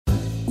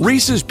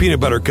Reese's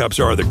Peanut Butter Cups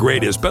are the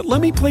greatest, but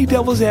let me play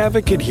devil's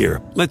advocate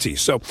here. Let's see.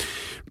 So,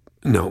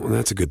 no,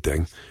 that's a good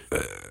thing.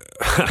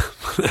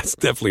 That's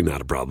definitely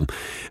not a problem.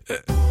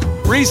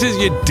 Reese's,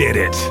 you did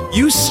it.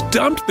 You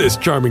stumped this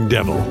charming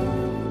devil.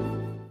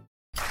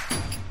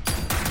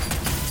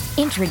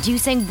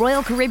 Introducing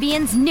Royal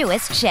Caribbean's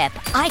newest ship,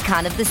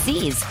 Icon of the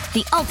Seas,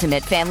 the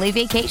ultimate family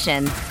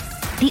vacation.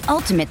 The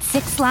ultimate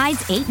 6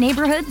 slides, 8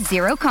 neighborhoods,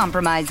 0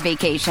 compromise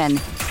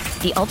vacation.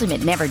 The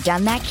ultimate never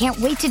done that, can't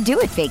wait to do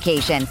it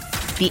vacation.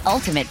 The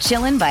ultimate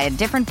chillin' by a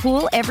different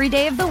pool every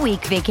day of the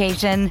week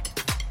vacation.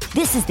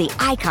 This is the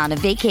Icon of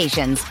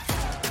vacations.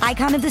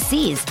 Icon of the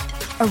Seas,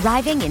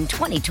 arriving in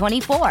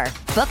 2024.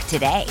 Book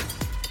today.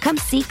 Come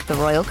seek the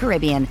Royal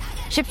Caribbean.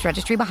 Ships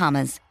Registry,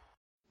 Bahamas.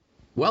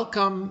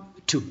 Welcome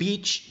to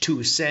Beach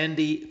Too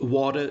Sandy,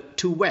 Water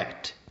Too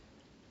Wet,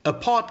 a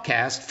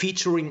podcast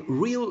featuring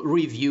real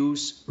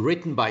reviews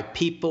written by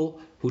people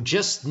who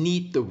just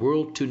need the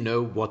world to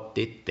know what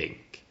they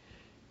think.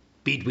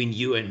 Between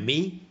you and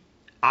me,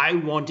 I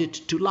wanted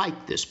to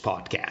like this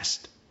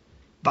podcast,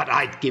 but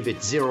I'd give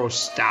it 0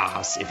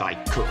 stars if I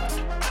could.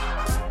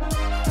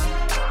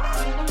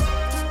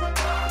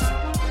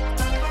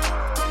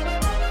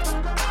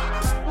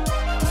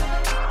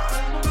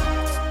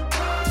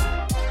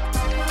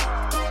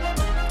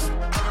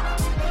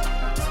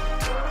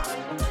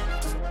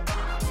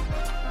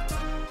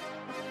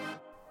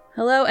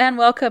 Hello and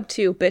welcome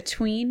to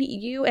Between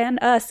You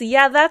and Us.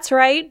 Yeah, that's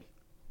right.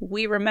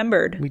 We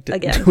remembered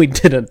again. We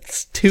did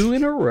it 2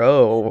 in a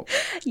row.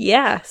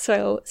 Yeah,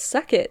 so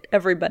suck it,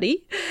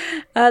 everybody.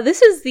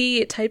 This is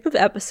the type of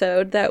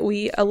episode that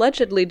we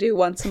allegedly do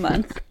once a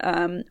month,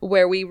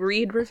 where we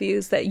read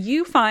reviews that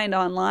you find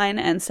online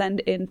and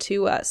send in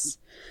to us.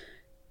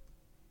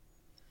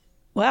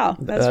 Wow,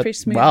 that's pretty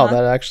smooth. Wow, huh?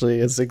 that actually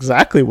is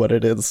exactly what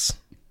it is.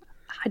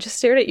 I just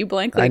stared at you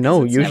blankly. I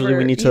know. Usually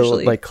we need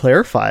to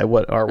clarify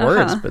what our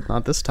words, but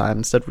not this time.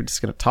 Instead, we're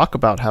just going to talk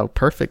about how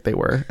perfect they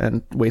were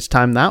and waste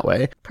time that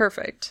way.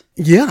 Perfect.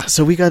 Yeah.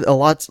 So we got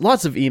lots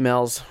of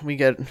emails. We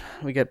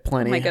get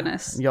plenty. Oh my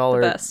goodness. Y'all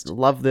best.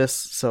 love this,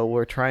 so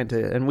we're trying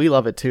to, and we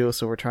love it too.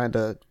 So we're trying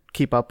to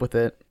keep up with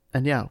it.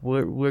 And yeah,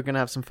 we're gonna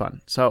have some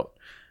fun. So,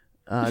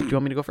 do you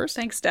want me to go first?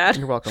 Thanks, Dad.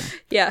 You're welcome.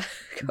 Yeah,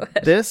 go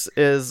ahead. This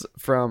is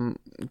from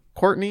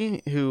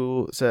Courtney,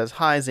 who says,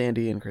 "Hi,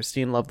 Zandy and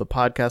Christine, love the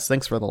podcast.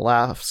 Thanks for the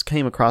laughs.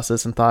 Came across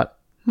this and thought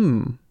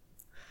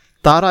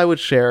I would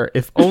share,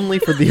 if only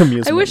for the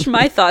amusement." I wish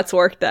my thoughts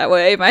worked that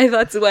way. My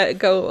thoughts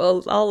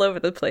go all over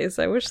the place.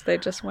 I wish they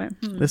just went,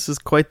 This is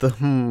quite the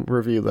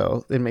review,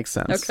 though. It makes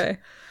sense. Okay.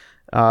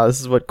 This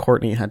is what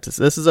Courtney had to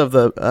say. This is of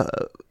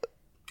the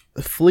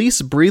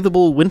Fleece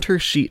Breathable Winter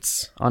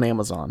Sheets on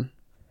Amazon.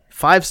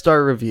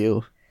 5-star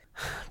review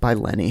by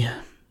Lenny.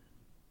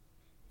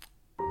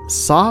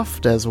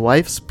 Soft as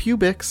wife's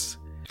pubics.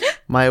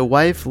 My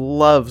wife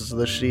loves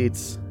the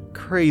sheets.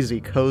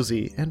 Crazy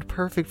cozy and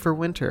perfect for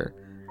winter.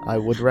 I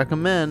would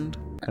recommend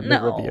a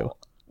review.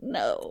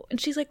 No.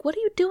 And she's like, what are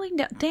you doing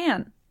down?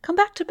 Dan, come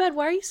back to bed.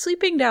 Why are you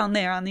sleeping down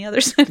there on the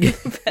other side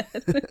of the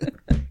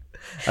bed?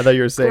 I thought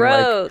you were saying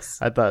gross.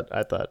 I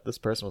thought this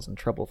person was in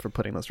trouble for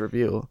putting this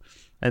review.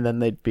 And then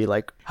they'd be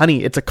like,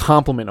 honey, it's a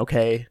compliment,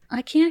 okay?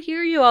 I can't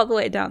hear you all the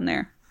way down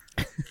there.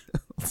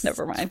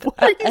 Never mind.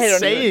 What are you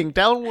saying?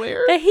 Down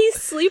where? That he's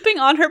sleeping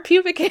on her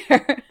pubic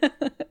hair.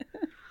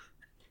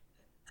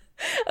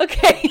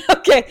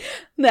 Okay.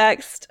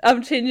 Next.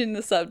 I'm changing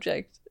the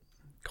subject.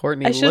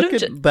 Courtney, look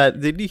at that.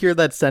 Did you hear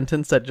that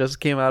sentence that just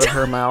came out of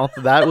her mouth?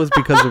 That was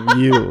because of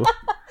you.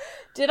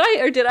 Did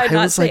I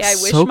not say I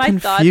wish so my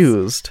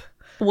confused. Thoughts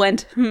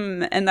went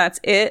and that's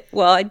it?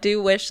 Well, I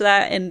do wish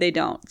that, and they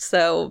don't.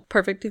 So,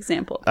 perfect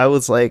example. I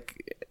was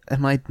like,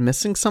 am I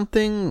missing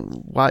something?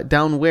 Why,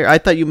 down where? I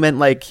thought you meant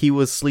like he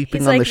was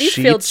sleeping on the sheets.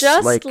 These feel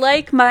just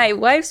like my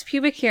wife's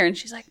pubic hair. And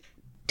she's like,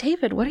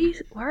 David, why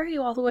are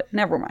you all the way?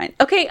 Never mind.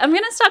 Okay, I'm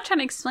going to stop trying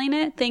to explain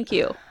it. Thank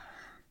you.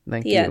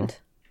 Thank the you. End.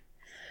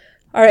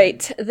 All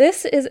right,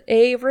 this is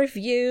a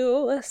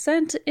review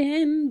sent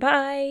in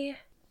by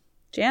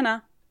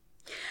Jana,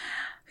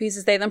 who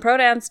uses they, them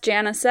pronouns.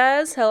 Jana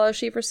says, hello,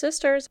 Sheever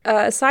sisters.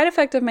 A side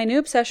effect of my new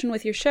obsession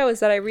with your show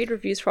is that I read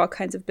reviews for all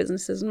kinds of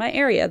businesses in my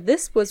area.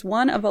 This was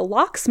one of a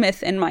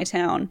locksmith in my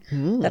town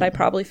that I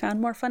probably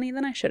found more funny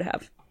than I should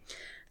have.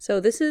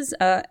 So this is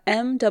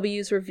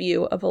MW's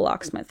review of a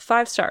locksmith.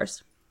 5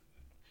 stars.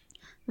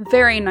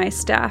 Very nice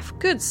staff.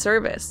 Good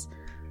service.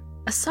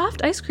 A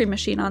soft ice cream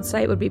machine on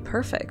site would be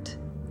perfect.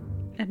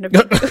 And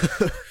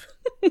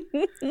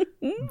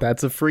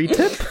That's a free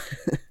tip.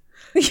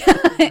 Yeah,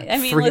 I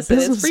mean, listen,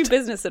 business it's free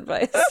business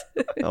advice.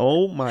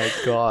 Oh my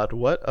god,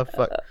 what a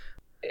fuck.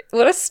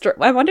 What a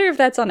I wonder if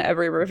that's on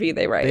every review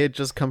they write. They had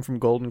just come from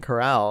Golden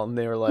Corral and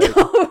they were like,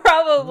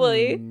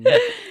 probably.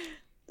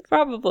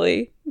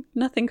 Probably.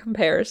 Nothing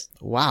compares.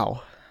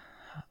 Wow.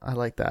 I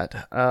like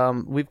that.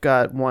 We've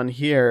got one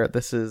here.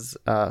 This is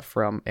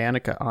from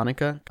Annika.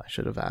 I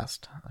should have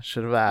asked. I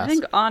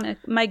think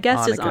Annika. My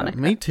guess is Annika.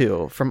 Me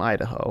too. From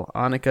Idaho.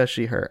 Annika,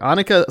 she, her.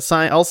 Annika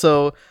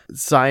also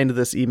signed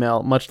this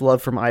email. Much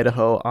love from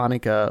Idaho.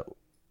 Annika,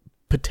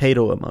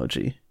 potato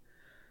emoji.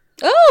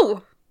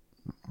 Oh,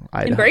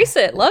 Idaho. embrace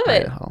it. Love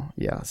it. Idaho.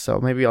 Yeah, so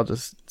maybe I'll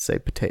just say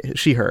potato.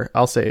 She, her.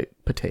 I'll say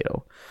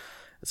potato.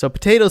 So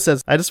Potato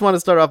says, I just want to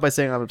start off by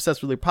saying I'm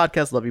obsessed with your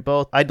podcast. Love you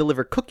both. I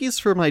deliver cookies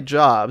for my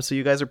job, so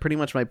you guys are pretty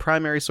much my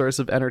primary source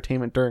of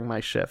entertainment during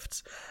my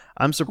shifts.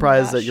 I'm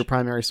surprised that your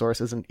primary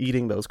source isn't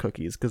eating those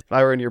cookies, because if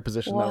I were in your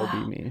position, that would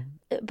be me.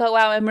 But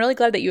wow, I'm really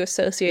glad that you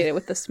associate it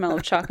with the smell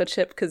of chocolate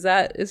chip, because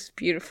that is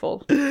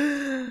beautiful.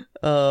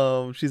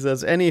 She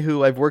says,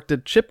 anywho, I've worked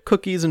at Chip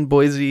Cookies in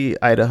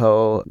Boise,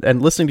 Idaho,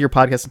 and listening to your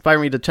podcast inspired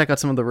me to check out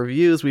some of the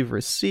reviews we've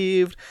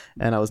received,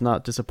 and I was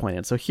not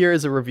disappointed. So here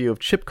is a review of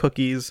Chip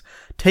Cookies,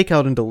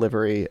 takeout and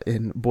delivery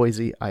in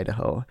Boise,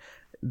 Idaho.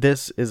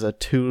 This is a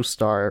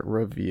 2-star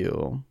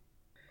review.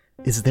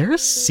 Is there a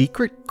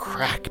secret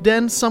crack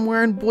den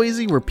somewhere in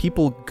Boise where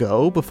people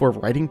go before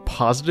writing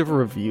positive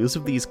reviews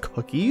of these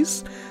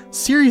cookies?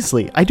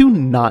 Seriously, I do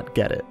not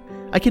get it.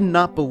 I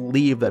cannot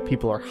believe that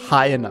people are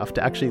high enough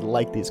to actually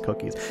like these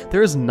cookies.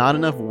 There is not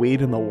enough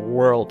weed in the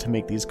world to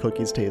make these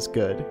cookies taste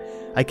good.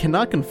 I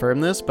cannot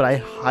confirm this, but I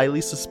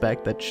highly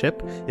suspect that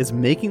Chip is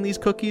making these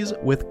cookies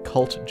with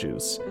cult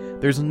juice.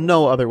 There's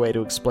no other way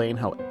to explain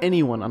how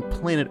anyone on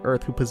planet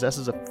Earth who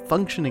possesses a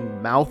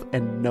functioning mouth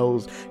and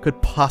nose could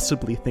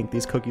possibly think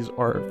these cookies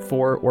are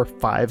 4 or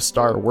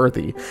 5-star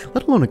worthy,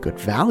 let alone a good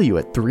value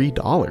at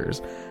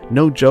 $3.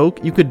 No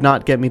joke, you could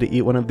not get me to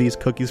eat one of these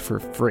cookies for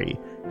free.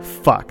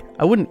 Fuck,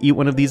 I wouldn't eat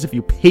one of these if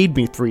you paid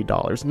me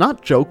 $3,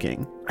 not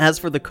joking. As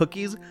for the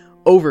cookies,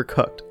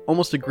 overcooked,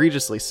 almost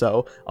egregiously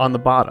so, on the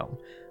bottom,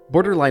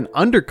 borderline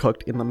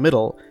undercooked in the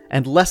middle,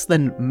 and less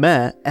than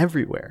meh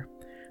everywhere.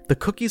 The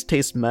cookies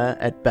taste meh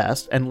at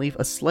best and leave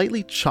a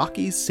slightly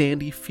chalky,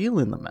 sandy feel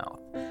in the mouth.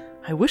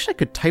 I wish I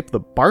could type the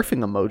barfing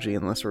emoji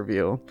in this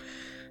review.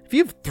 If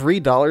you have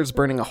 $3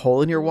 burning a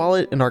hole in your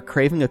wallet and are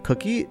craving a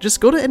cookie,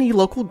 just go to any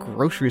local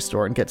grocery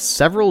store and get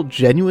several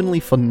genuinely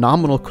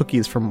phenomenal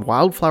cookies from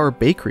Wildflower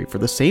Bakery for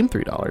the same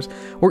 $3,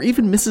 or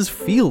even Mrs.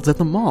 Fields at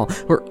the mall,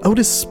 or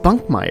Otis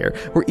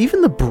Spunkmeyer, or even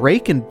the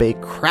break and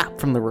bake crap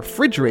from the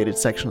refrigerated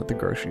section at the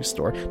grocery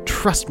store.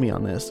 Trust me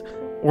on this.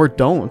 Or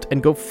don't,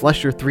 and go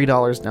flush your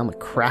 $3 down the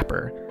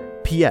crapper.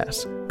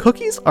 P.S.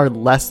 Cookies are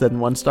less than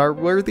 1-star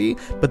worthy,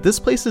 but this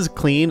place is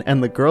clean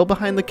and the girl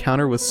behind the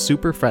counter was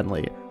super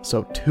friendly,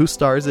 so 2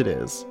 stars it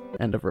is.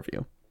 End of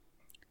review.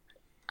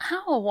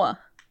 Ow.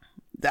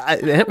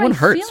 That one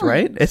hurts, feelings.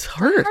 Right? It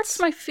hurts. It hurts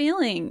my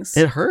feelings.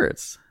 It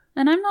hurts.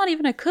 And I'm not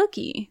even a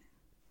cookie.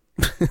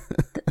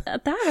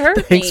 That hurt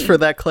me. Thanks for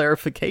that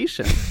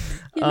clarification.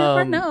 You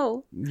never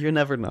know. You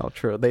never know,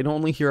 true. They'd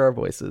only hear our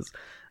voices.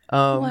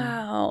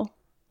 Wow.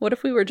 What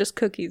if we were just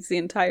cookies the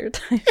entire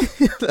time?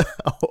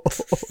 Oh,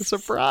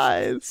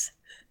 surprise.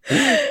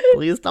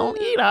 Please don't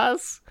eat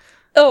us.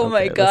 Oh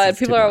my god.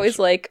 People are always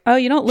like, oh,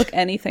 you don't look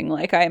anything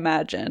like I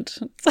imagined.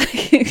 It's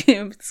like,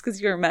 it's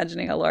because you're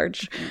imagining a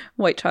large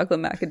white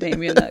chocolate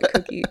macadamia in that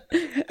cookie.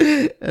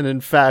 And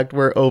in fact,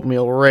 we're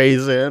oatmeal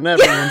raisin,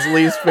 everyone's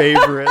least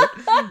favorite.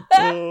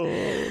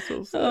 Oh,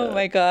 so sad. Oh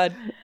my god.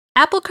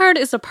 Apple Card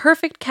is a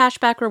perfect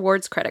cashback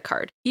rewards credit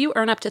card. You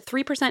earn up to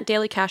 3%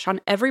 daily cash on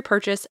every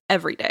purchase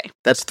every day.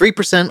 That's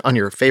 3% on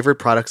your favorite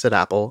products at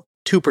Apple,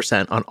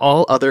 2% on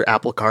all other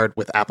Apple Card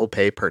with Apple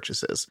Pay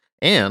purchases,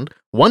 and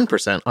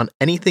 1% on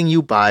anything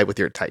you buy with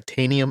your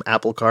titanium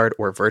Apple Card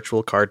or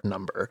virtual card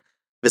number.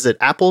 Visit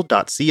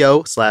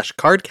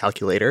apple.co/card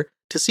calculator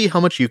to see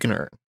how much you can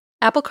earn.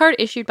 Apple Card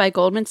issued by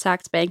Goldman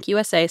Sachs Bank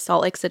USA,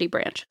 Salt Lake City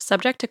branch.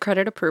 Subject to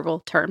credit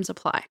approval. Terms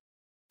apply.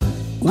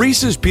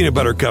 Reese's peanut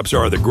butter cups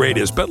are the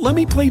greatest, but let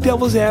me play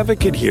devil's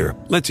advocate here.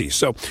 Let's see.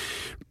 So,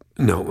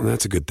 no,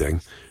 that's a good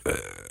thing.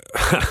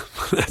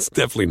 That's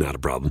definitely not a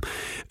problem.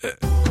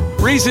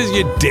 Reese's,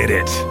 you did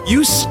it.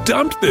 You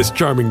stumped this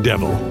charming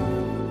devil.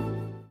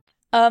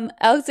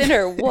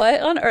 Alexander,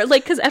 what on earth?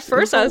 Like, because at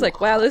first I was like,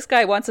 wow, this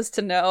guy wants us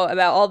to know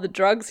about all the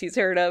drugs he's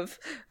heard of.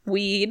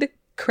 Weed,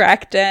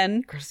 crack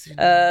den,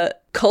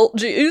 cult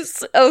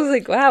juice. I was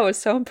like, wow, it was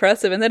so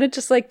impressive. And then it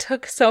just like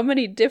took so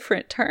many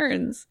different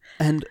turns.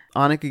 And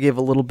Annika gave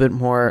a little bit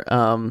more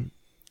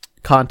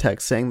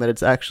context, saying that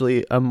it's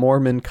actually a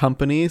Mormon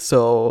company,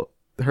 so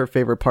her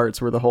favorite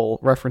parts were the whole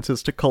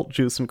references to cult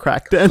juice and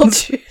crack dens. Cult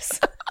juice.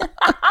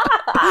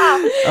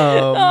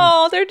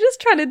 Oh, they're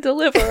just trying to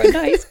deliver a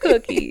nice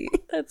cookie.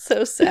 That's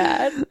so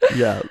sad.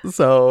 Yeah,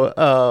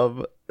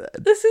 so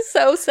this is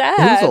so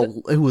sad.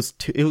 It was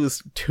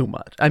too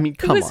much. I mean,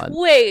 come on.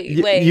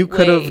 Wait. You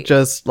could have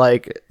just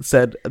like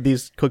said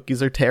these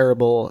cookies are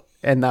terrible,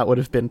 and that would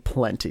have been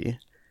plenty.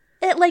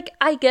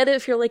 I get it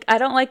if you're like, I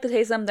don't like the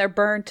taste of them, they're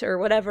burnt or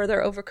whatever,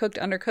 they're overcooked,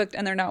 undercooked,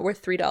 and they're not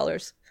worth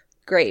 $3.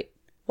 Great.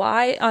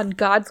 Why on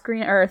God's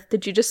green earth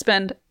did you just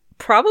spend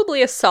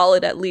probably a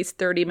solid at least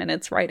 30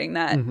 minutes writing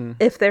that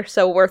if they're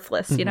so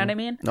worthless? You know what I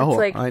mean? Oh, it's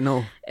like, I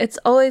know. It's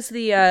always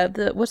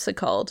the what's it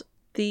called?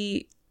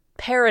 The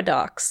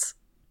paradox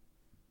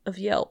of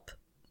Yelp.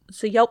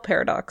 It's the Yelp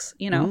paradox,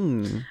 you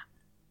know?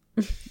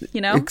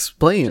 You know?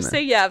 Explain. Just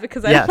say yeah,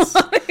 because I Yes.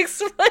 don't want to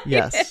explain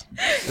Yes.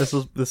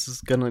 it. This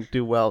is gonna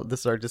do well.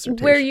 This is our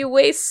dissertation. Where you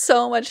waste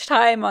so much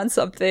time on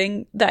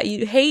something that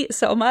you hate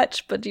so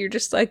much, but you're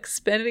just like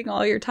spending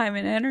all your time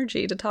and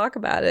energy to talk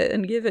about it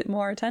and give it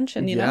more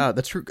attention, you know? Yeah,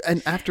 that's true.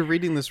 And after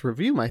reading this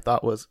review, my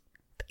thought was,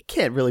 they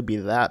can't really be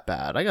that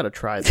bad. I gotta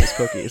try these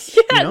cookies.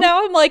 Yeah, you know?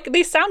 now I'm like,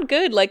 they sound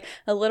good, like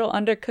a little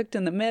undercooked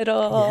in the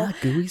middle. Yeah,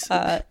 gooey.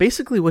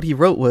 Basically, what he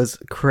wrote was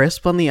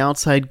crisp on the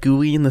outside,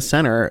 gooey in the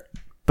center,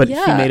 but he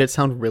Yeah. made it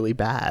sound really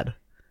bad.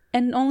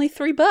 And only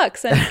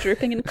 $3 and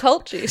dripping in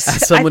cult juice.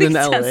 As someone I in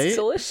think LA, sounds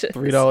delicious.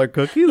 $3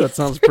 cookie? That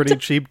sounds pretty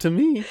cheap to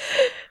me.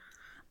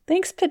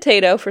 Thanks,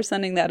 Potato, for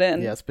sending that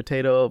in. Yes,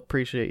 Potato,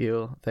 appreciate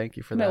you. Thank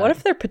you for No, that. what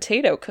if they're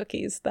potato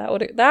cookies? That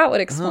would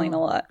explain a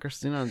lot.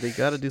 Christina, they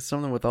gotta do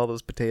something with all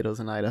those potatoes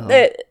in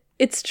Idaho.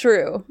 It's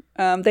true.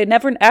 They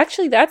never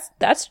actually. That's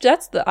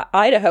the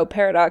Idaho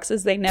paradox.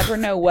 Is they never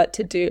know what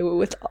to do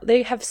with.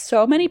 They have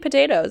so many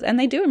potatoes, and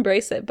they do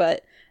embrace it,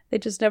 but they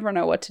just never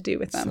know what to do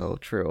with them. So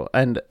true.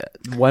 And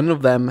one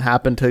of them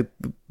happened to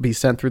be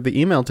sent through the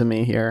email to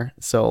me here.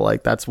 So,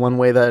 like, that's one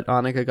way that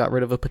Annika got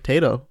rid of a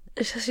potato.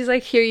 She's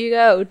like, "Here you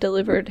go,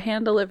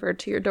 hand delivered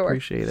to your door."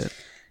 Appreciate it.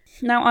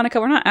 Now, Annika,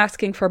 we're not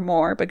asking for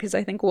more because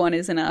I think one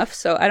is enough.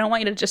 So I don't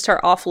want you to just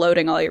start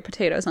offloading all your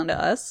potatoes onto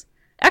us.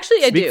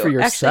 Actually, I Speak do. for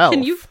yourself. Actually,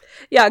 can you?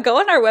 Yeah, go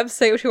on our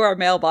website to our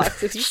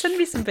mailbox. If you send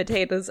me some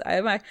potatoes,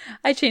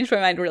 I changed my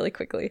mind really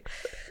quickly.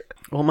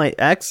 Well, my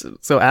ex,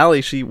 so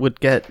Allie, she would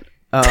get,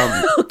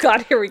 Oh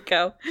God, here we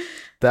go.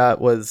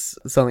 that was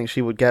something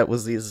she would get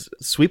was these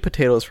sweet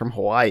potatoes from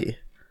Hawaii.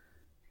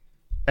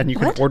 And you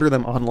can order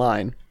them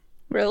online.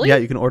 Really? Yeah,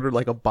 you can order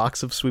like a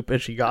box of sweet,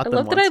 and she got I them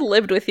love that once. I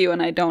lived with you and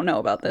I don't know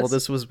about this. Well,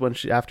 this was when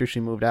after she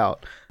moved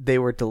out. They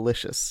were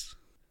delicious.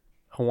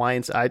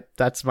 Hawaiians,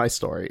 that's my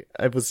story.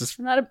 It was just,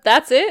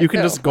 That's it. you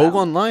can Oh, just go wow.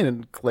 online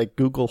and like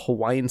Google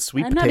Hawaiian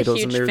sweet I'm not a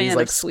potatoes, and huge there's these fan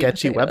like of sweet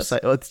sketchy potatoes. websites.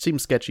 Oh, it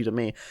seems sketchy to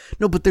me.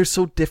 No, but they're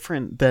so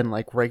different than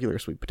like regular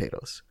sweet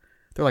potatoes.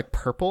 They're like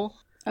purple.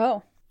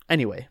 Oh,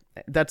 Anyway,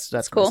 that's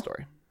cool. my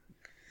story.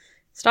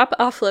 stop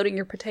offloading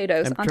your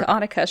potatoes I'm onto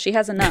Annika. She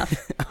has enough.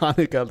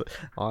 Annika,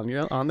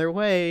 on their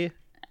way.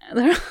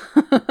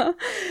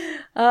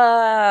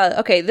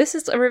 Okay, this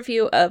is a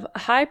review of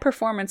High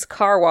Performance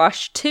Car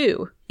Wash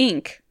 2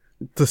 Inc.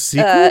 The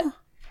sequel.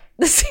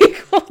 The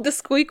sequel, the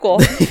squeakle.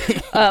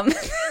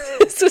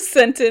 This was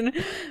sent in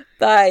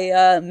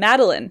by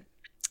Madeline.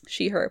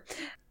 Her.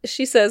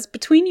 She says,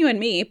 "Between you and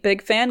me,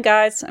 big fan,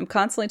 guys. I'm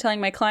constantly telling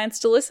my clients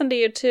to listen to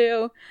you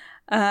too.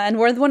 And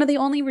we're one of the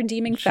only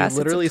redeeming She facets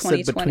literally of said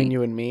 2020. between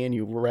you and me, and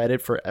you read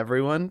it for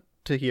everyone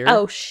to hear.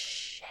 Oh,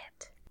 shit.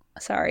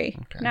 Sorry.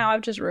 Now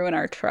I've just ruined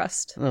our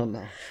trust. Oh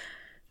no.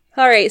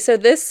 All right, so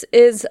this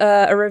is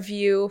a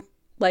review,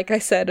 like I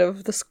said,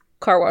 of the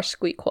car wash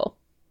squeakquel.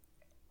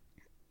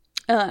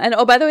 And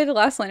oh, by the way, the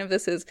last line of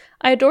this is,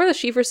 "I adore the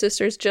Schiefer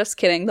sisters, just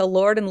kidding. The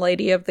Lord and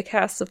Lady of the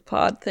cast of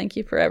Pod. Thank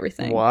you for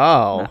everything."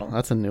 Wow,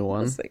 that's a new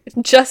one.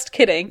 Just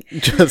kidding.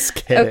 Just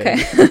kidding.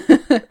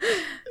 Okay.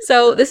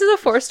 So this is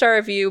a 4-star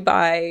review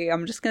by,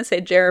 I'm just going to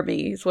say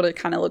Jeremy, is what it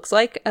kind of looks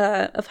like,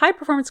 of High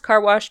Performance Car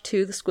Wash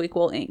to the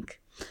Squeakquel Inc.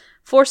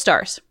 4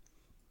 stars.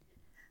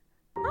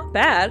 Not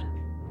bad.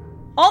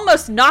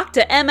 Almost knocked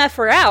a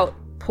MFer out.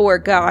 Poor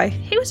guy.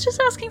 He was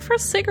just asking for a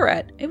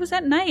cigarette. It was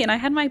at night and I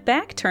had my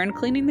back turned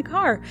cleaning the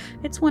car.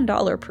 It's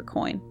 $1 per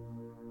coin.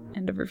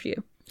 End of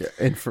review. Yeah,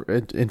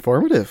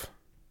 informative.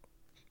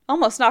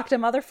 Almost knocked a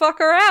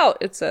motherfucker out,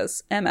 it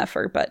says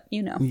MFer, but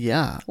you know.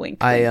 Yeah.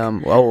 Wink, I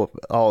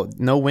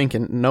wink.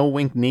 no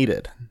wink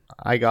needed.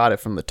 I got it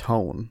from the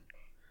tone.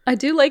 I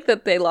do like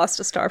that they lost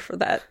a star for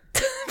that.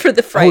 For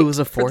the fright. Oh, it was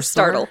a for the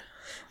 4-star? startle.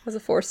 It was a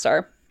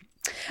 4-star.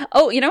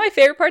 Oh, you know my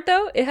favorite part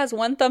though? It has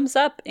 1 thumbs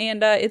up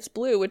and it's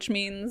blue, which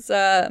means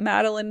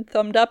Madeline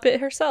thumbed up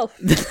it herself.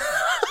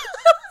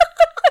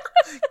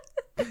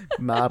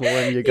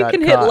 Madeline, you You got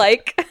can caught. hit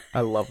like.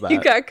 I love that.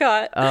 You got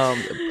caught.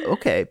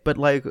 Okay, but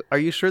like, are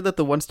you sure that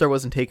the 1 star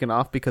wasn't taken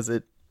off because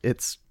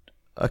it's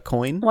a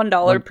coin?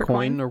 $1 per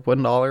coin. or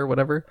 $1,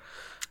 whatever.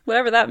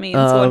 Whatever that means,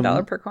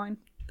 $1 per coin.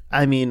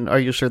 I mean, are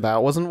you sure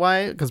that wasn't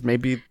why? Because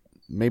maybe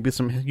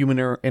some human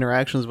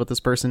interactions with this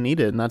person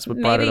needed, and that's what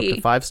brought it up Maybe.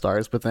 to 5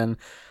 stars. But then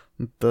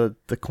the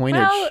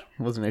coinage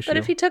was an issue. But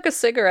if he took a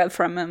cigarette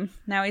from him,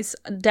 now he's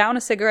down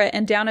a cigarette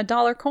and down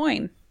 $1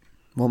 coin.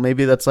 Well,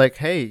 maybe that's like,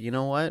 hey, you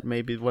know what?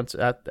 Maybe once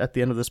at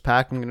the end of this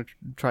pack, I'm going to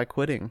try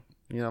quitting.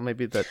 You know,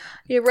 maybe that.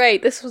 You're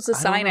right. This was a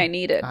don't sign know. I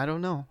needed. I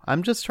don't know.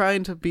 I'm just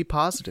trying to be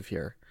positive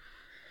here.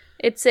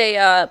 It's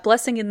a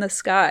blessing in the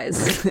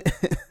skies.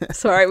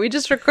 Sorry, we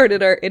just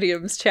recorded our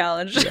idioms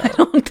challenge.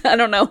 I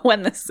don't know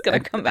when this is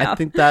going to come out. I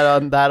think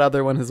that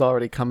other one has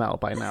already come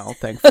out by now,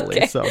 thankfully.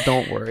 Okay. So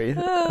don't worry.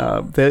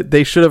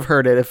 They should have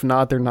heard it. If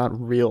not, they're not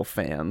real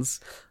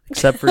fans.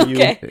 Except for you,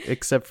 Okay.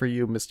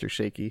 Mr.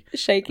 Shaky.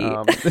 Shaky.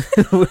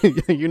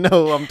 You know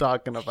who I'm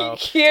talking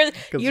about.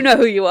 You know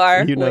who you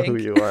are. You know Wink. who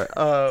you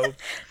are.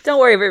 Don't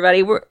worry, everybody.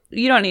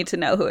 You don't need to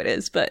know who it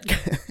is, but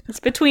it's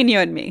between you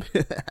and me.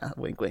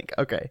 Wink, wink.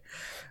 Okay.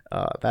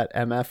 That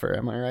MFer,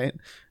 am I right?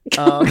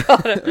 God.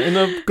 In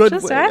a good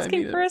Just way.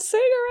 asking for a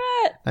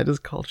cigarette. I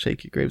just called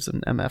Shaky Graves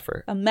an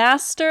MFer. A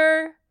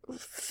master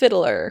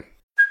fiddler.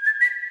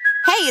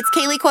 Hey, it's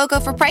Kaylee Cuoco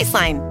for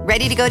Priceline.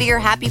 Ready to go to your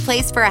happy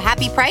place for a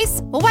happy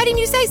price? Well, why didn't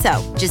you say so?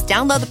 Just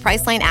download the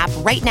Priceline app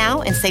right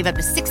now and save up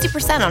to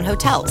 60% on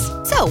hotels.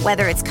 So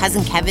whether it's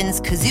Cousin Kevin's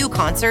Kazoo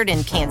Concert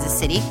in Kansas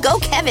City, go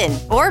Kevin,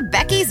 or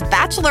Becky's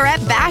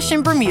Bachelorette Bash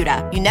in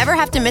Bermuda, you never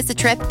have to miss a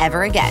trip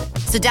ever again.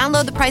 So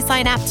download the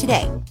Priceline app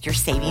today. Your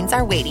savings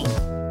are waiting.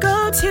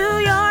 Go to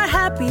your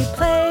happy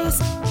place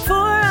for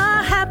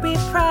a happy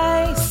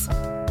price.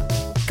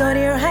 Go to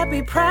your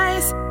happy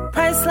price,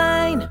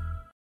 Priceline.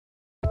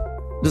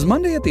 Does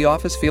Monday at the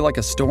office feel like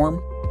a storm?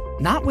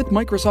 Not with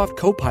Microsoft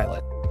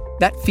Copilot.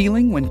 That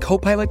feeling when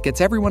Copilot gets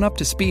everyone up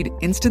to speed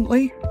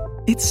instantly?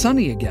 It's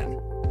sunny again.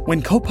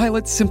 When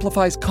Copilot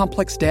simplifies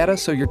complex data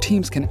so your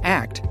teams can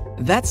act,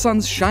 that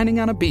sun's shining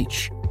on a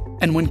beach.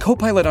 And when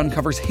Copilot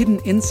uncovers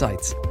hidden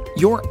insights,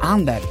 you're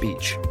on that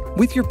beach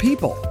with your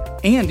people,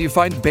 and you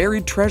find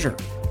buried treasure.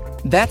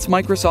 That's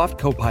Microsoft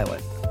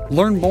Copilot.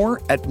 Learn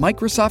more at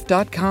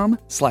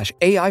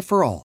Microsoft.com/AI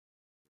for all.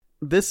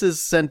 This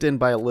is sent in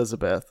by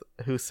Elizabeth,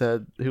 who was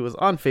on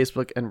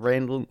Facebook and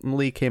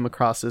randomly came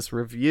across this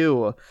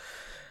review.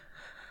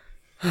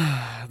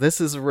 This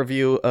is a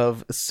review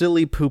of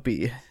Silly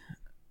Poopy.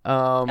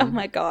 Oh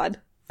my God.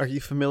 Are you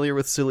familiar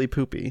with Silly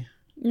Poopy?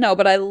 No,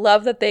 but I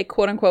love that they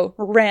quote unquote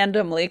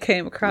randomly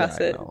came across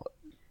Yeah, I it. know.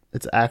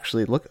 It's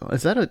actually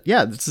this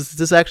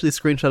is actually a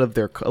screenshot of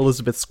their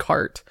Elizabeth's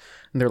cart,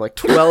 and there are like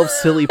 12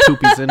 silly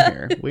poopies in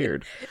here.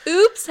 Weird.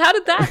 Oops, how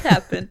did that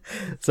happen?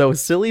 So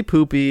Silly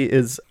Poopy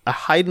is a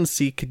hide and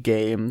seek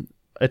game.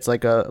 It's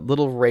like a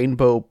little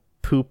rainbow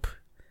poop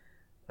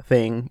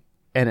thing,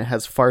 and it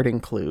has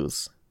farting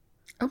clues.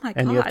 Oh my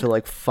God. And you have to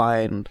like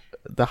find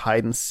the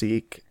hide and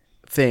seek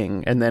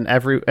thing, and then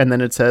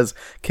it says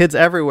kids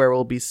everywhere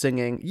will be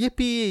singing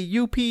yippee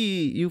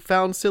youpee, you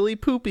found Silly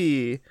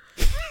Poopy.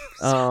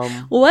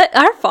 What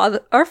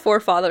our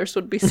forefathers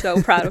would be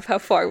so proud of how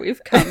far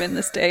we've come in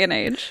this day and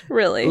age.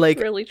 Really, Like,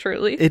 really,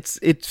 truly. It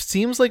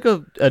seems like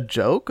a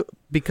joke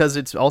because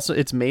it's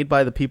made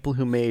by the people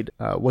who made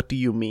What Do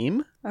You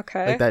Meme?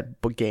 Okay. Like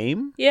that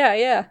game.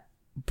 Yeah.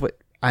 But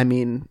I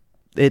mean,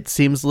 it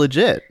seems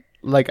legit.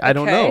 Like I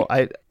don't know.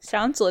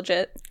 Sounds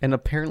legit. And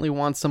apparently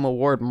won some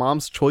award,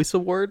 Mom's Choice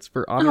Awards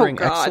for honoring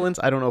God. excellence.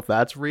 I don't know if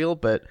that's real,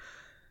 but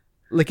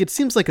like it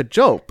seems like a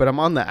joke. But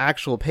I'm on the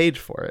actual page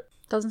for it.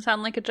 Doesn't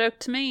sound like a joke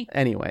to me.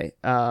 Anyway,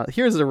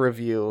 here's a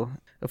review,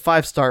 a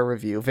 5-star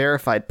review,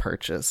 verified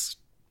purchase,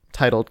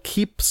 titled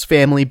 "Keeps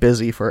Family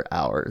Busy for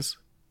Hours."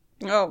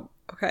 Oh,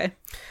 okay.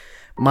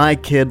 My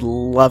kid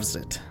loves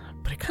it,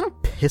 but it kind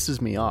of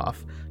pisses me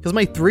off because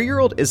my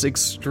 3-year-old is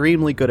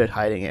extremely good at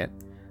hiding it.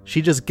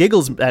 She just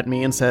giggles at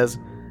me and says,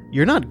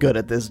 "You're not good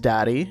at this,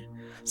 Daddy."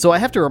 So I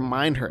have to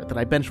remind her that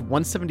I bench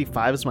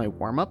 175 as my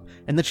warm-up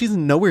and that she's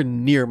nowhere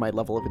near my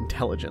level of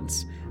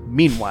intelligence.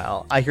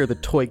 Meanwhile, I hear the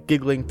toy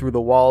giggling through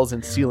the walls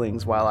and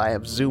ceilings while I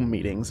have Zoom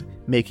meetings,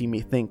 making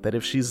me think that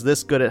if she's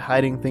this good at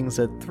hiding things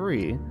at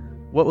 3,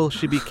 what will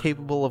she be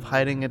capable of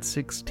hiding at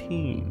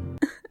 16?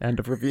 End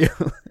of review.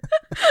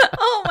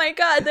 Oh my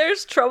God,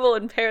 there's trouble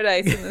in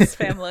paradise in this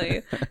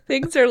family.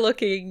 Things are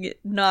looking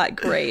not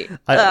great.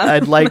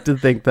 I'd like to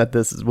think that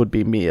this would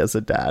be me as a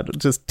dad,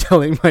 just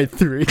telling my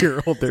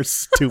 3-year-old they're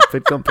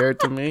stupid compared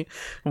to me.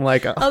 I'm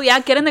like, Oh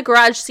yeah, get in the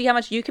garage, see how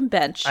much you can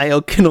bench. I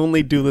can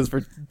only do this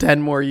for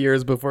 10 more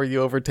years before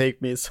you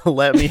overtake me, so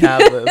let me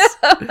have this.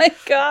 Oh my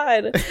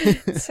God.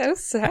 So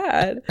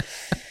sad.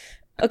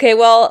 Okay,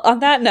 well, on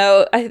that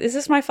note, is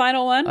this my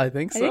final one? I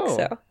think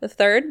so. The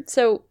third.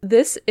 So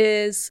this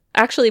is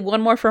actually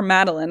one more from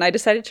Madeline. I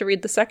decided to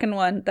read the second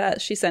one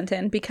that she sent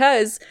in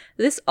because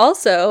this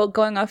also,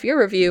 going off your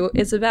review,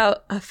 is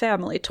about a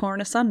family torn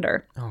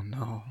asunder. Oh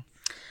no.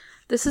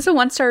 This is a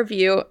 1-star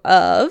review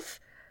of...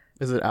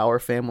 Is it our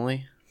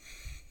family?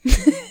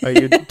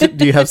 Do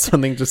you have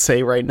something to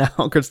say right now,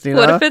 Christina?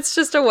 What if it's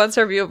just a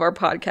 1-star review of our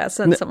podcast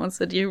and someone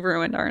said you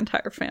ruined our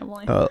entire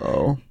family?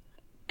 Uh-oh.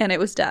 And it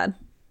was Dad.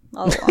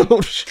 All along.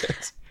 Oh,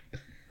 shit.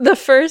 The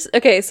first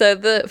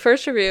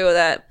review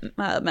that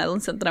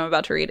Madeline sent that I'm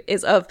about to read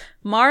is of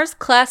Mars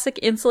Classic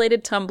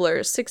Insulated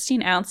Tumblers,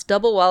 16-ounce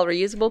double-wall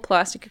reusable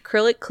plastic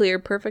acrylic clear,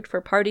 perfect for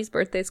parties,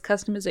 birthdays,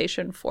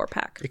 customization,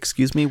 4-pack.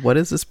 Excuse me, what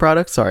is this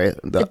product? Sorry.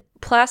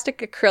 Plastic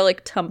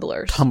acrylic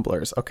tumblers.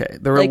 Tumblers, okay.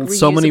 There were Like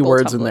so many reusable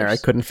words in there, I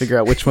tumblers. couldn't figure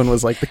out which one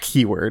was like the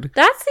keyword.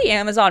 That's the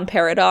Amazon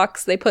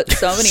paradox. They put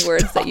so many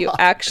words that you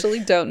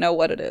actually don't know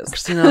what it is.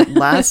 Christina,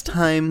 last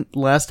time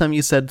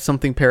you said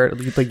something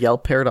the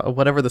Yelp paradox,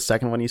 whatever the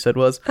second one you said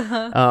was,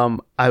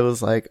 I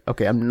was like,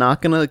 okay, I'm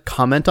not gonna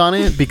comment on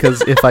it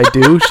because if I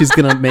do, she's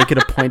gonna make it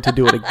a point to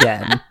do it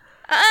again.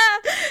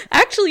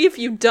 Actually, if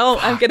you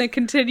don't, I'm going to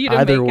continue to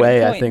Either make way,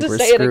 it a I point think to we're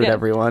say it screwed, again.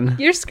 everyone.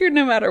 You're screwed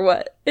no matter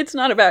what. It's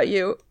not about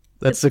you.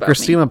 That's It's the about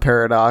Christina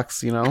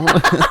paradox, you know?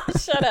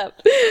 Shut up.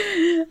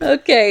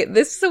 Okay,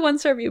 this is a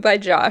one-star review by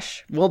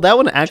Josh. Well, that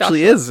one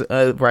actually Joshua.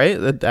 is, right?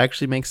 That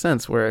actually makes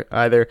sense, where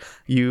either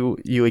you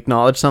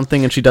acknowledge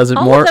something and she does it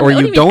All of more, them- or what do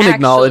you you don't mean,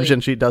 acknowledge actually?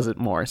 and she does it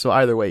more. So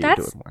either way, you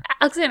do it more.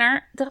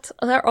 Alexander,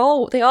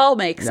 they all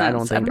make sense. Yeah, I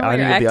don't think know why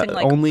you're any of acting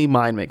the like only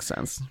mine makes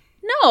sense.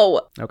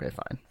 no. Okay,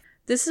 fine.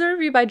 This is a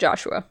review by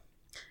Joshua.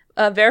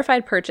 A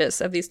verified purchase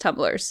of these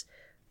tumblers.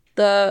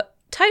 The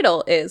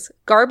title is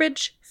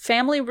Garbage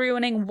Family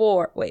Ruining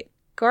War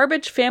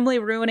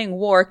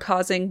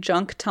Causing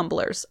Junk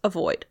Tumblers.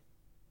 Avoid.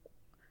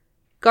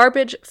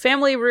 Garbage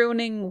Family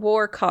Ruining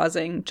War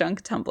Causing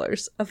Junk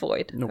Tumblers.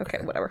 Avoid. Okay,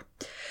 whatever.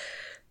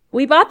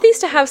 We bought these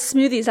to have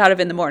smoothies out of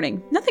in the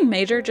morning. Nothing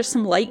major, just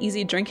some light,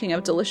 easy drinking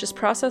of delicious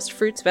processed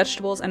fruits,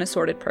 vegetables, and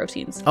assorted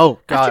proteins. Oh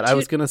God, After I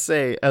was gonna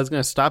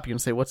stop you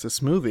and say what's a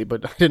smoothie,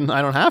 but I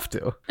don't have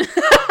to.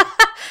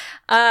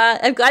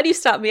 I'm glad you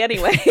stopped me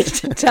anyway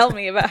to tell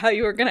me about how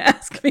you were going to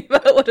ask me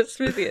about what a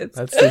smoothie is.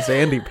 That's the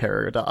Zandy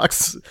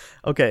paradox.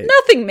 Okay.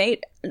 Nothing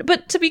made,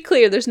 but to be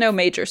clear, there's no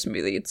major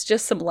smoothie. It's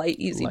just some light,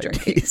 easy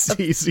drinking.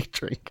 Easy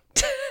drink.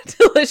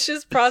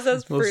 Delicious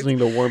processed fruit. Listening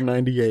to Warm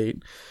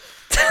 98.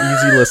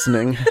 Easy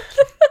listening.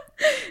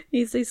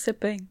 Easy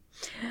sipping.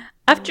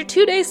 After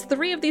 2 days,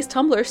 3 of these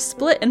tumblers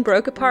split and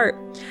broke apart.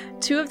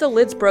 2 of the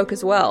lids broke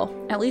as well.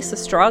 At least the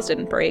straws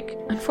didn't break.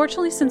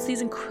 Unfortunately, since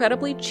these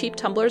incredibly cheap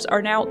tumblers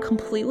are now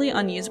completely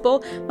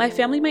unusable, my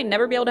family might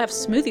never be able to have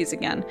smoothies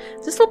again.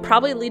 This will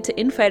probably lead to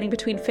infighting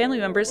between family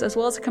members as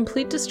well as a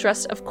complete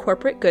distrust of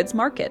corporate goods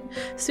market.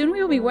 Soon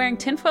we will be wearing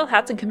tinfoil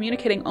hats and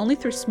communicating only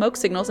through smoke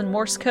signals and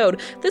Morse code.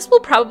 This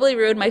will probably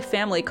ruin my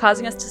family,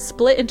 causing us to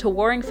split into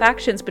warring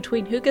factions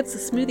between who gets the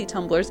smoothie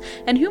tumblers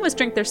and who must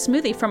drink their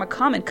smoothie from a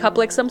common cup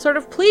like some sort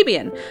of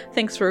plebeian.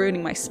 Thanks for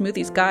ruining my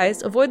smoothies,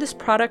 guys. Avoid this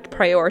product.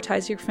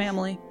 Prioritize your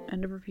family.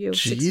 End of review.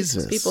 Jesus.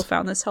 66 people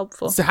found this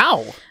helpful. So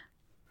how?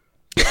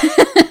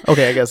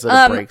 Okay, I guess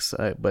that it breaks.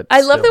 But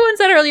I love still. the ones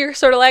that are you're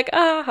sort of like,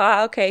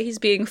 okay, he's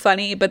being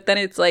funny, but then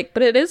it's like,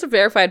 but it is a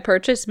verified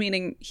purchase,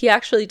 meaning he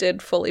actually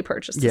did fully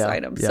purchase this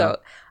item. Yeah. So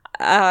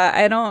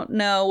I don't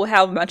know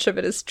how much of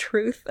it is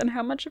truth and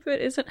how much of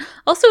it isn't.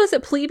 Also, is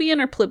it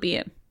plebeian or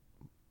plebeian?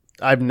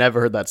 I've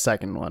never heard that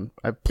second one.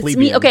 It's Plebeian.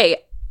 me. Okay.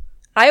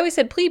 I always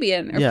said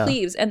plebeian or Yeah.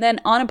 plebes, and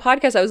then on a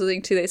podcast I was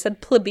listening to, they said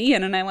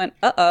plebeian, and I went,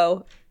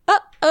 uh-oh.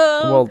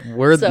 Well,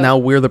 we're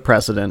the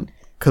precedent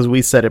because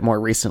we said it more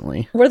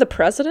recently. We're the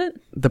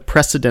president? The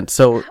precedent.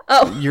 So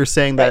you're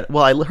saying that,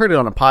 well, I heard it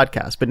on a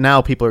podcast, but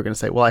now people are going to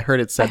say, well, I heard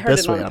it said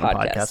this way on a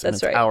podcast, and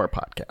it's our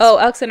podcast. Oh,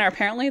 Alexander,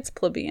 apparently it's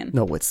plebeian.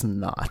 No, it's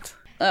not.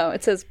 Oh,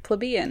 it says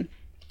plebeian.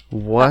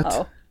 What?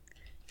 Uh-oh.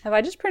 Have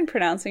I just been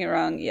pronouncing it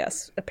wrong?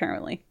 Yes,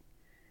 apparently.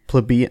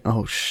 Plebeian.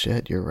 Oh,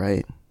 shit, you're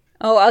right.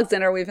 Oh,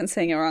 Alexander, we've been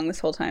saying it wrong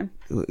this whole time.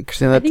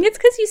 Christina, I think it's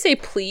because you say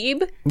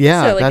plebe.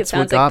 yeah, so, like, that's it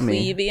sounds what got like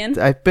me. plebeian.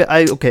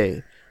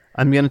 Okay,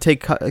 I'm going to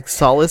take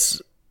solace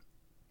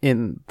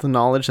in the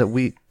knowledge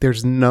that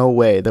there's no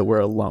way that we're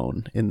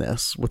alone in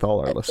this with all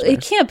our listeners.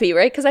 It can't be,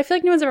 right? Because I feel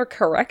like no one's ever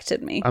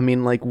corrected me. I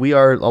mean, like, we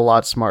are a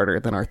lot smarter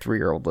than our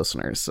 3-year-old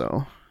listeners,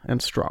 so,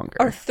 and stronger.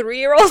 Our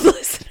 3-year-old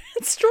listeners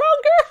stronger?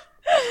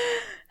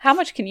 How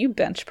much can you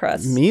bench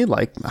press? Me,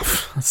 like,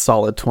 a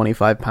solid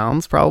 25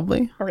 pounds,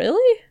 probably.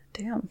 Really?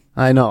 Damn.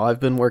 I know,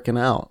 I've been working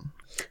out.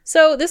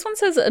 So this one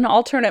says an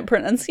alternate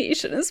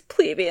pronunciation is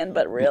plebeian,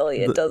 but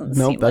really it doesn't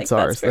seem that's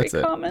like ours. that's very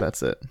That's common.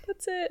 That's it.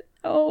 That's it.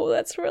 Oh,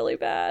 that's really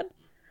bad.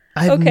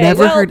 I've Okay,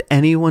 never well, heard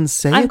anyone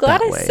say I'm it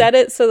glad that I way. said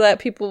it so that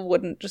people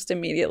wouldn't just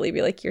immediately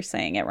be like, you're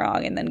saying it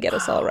wrong, and then get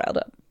us all riled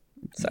up.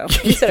 So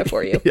we said it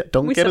for you. Yeah,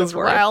 don't We get said it us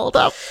for you. riled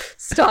up.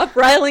 Stop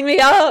riling me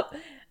up.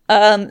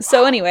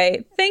 So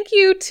anyway, thank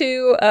you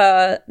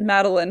to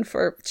Madeline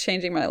for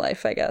changing my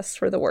life, I guess,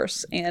 for the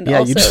worse. And Yeah,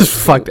 also you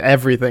just fucked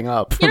everything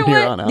up you from know here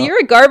what? on out.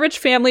 You're a garbage,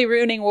 family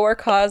ruining, war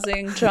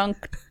causing,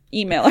 junk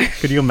emailer.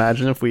 Could you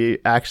imagine if we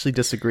actually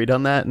disagreed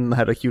on that and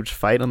had a huge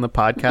fight on the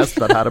podcast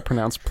about how to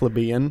pronounce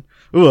plebeian?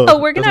 Ooh, Oh,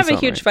 we're gonna have doesn't a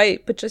sound huge right.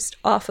 fight, but just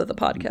off of the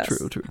podcast.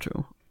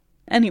 True.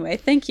 Anyway,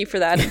 thank you for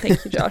that, and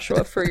thank you,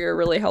 Joshua, for your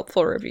really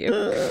helpful review.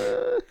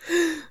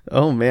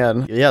 Oh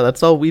man, yeah,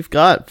 that's all we've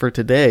got for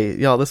today.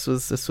 Y'all, this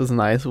was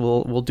nice.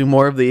 We'll do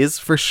more of these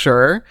for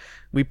sure.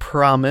 We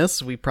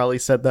promise. We probably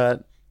said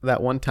that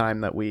one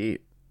time that we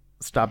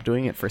stopped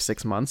doing it for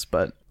 6 months,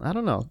 but I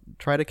don't know.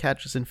 Try to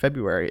catch us in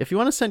February. If you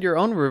want to send your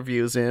own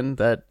reviews in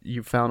that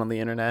you found on the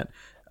internet,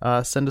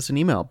 send us an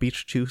email,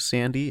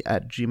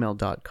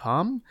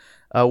 beach2sandy@gmail.com,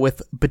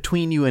 with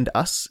Between You and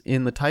Us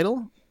in the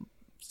title.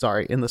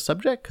 Sorry, in the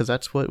subject, because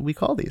that's what we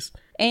call these.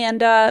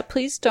 And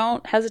please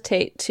don't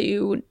hesitate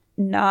to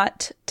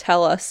not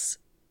tell us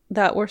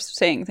that we're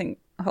saying things.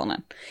 Hold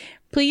on.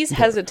 Please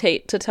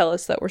hesitate to tell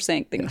us that we're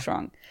saying things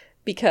wrong.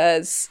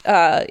 because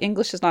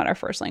English is not our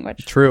first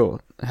language. True.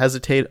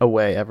 Hesitate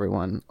away,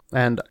 everyone.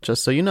 And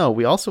just so you know,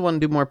 we also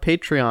want to do more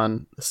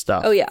Patreon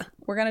stuff. Oh, yeah.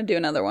 We're going to do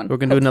another one. We're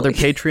going to do another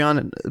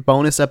Patreon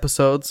bonus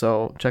episode,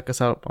 so check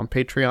us out on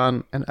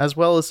Patreon, and as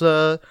well as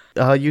a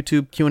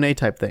YouTube Q&A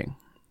type thing.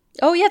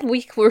 Oh, yeah.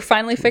 We're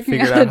finally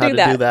figuring out Figured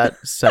how to do that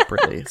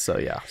separately. So,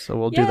 yeah. So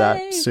we'll do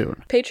that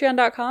soon.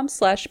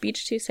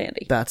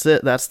 Patreon.com/Beach2Sandy. That's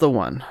it. That's the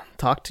one.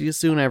 Talk to you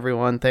soon,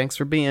 everyone. Thanks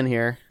for being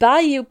here.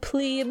 Bye, you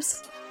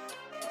plebes.